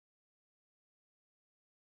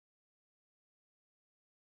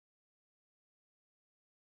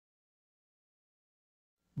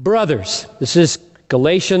Brothers, this is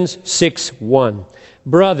Galatians 6:1.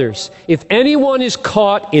 Brothers, if anyone is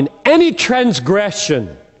caught in any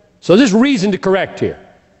transgression, so there's reason to correct here.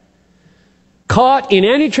 Caught in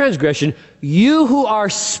any transgression, you who are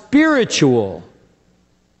spiritual.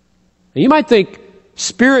 Now you might think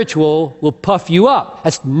spiritual will puff you up.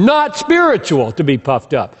 That's not spiritual to be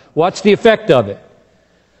puffed up. What's the effect of it?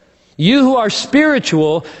 You who are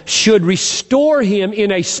spiritual should restore him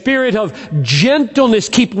in a spirit of gentleness.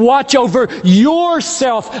 Keep watch over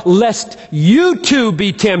yourself, lest you too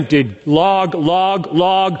be tempted. Log.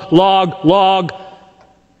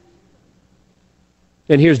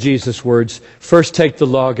 And here's Jesus' words. First take the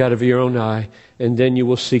log out of your own eye, and then you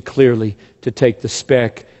will see clearly to take the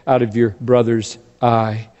speck out of your brother's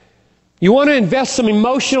eye. You want to invest some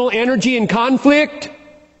emotional energy in conflict?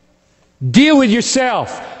 Deal with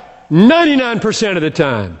yourself 99% of the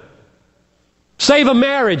time. Save a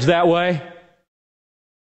marriage that way.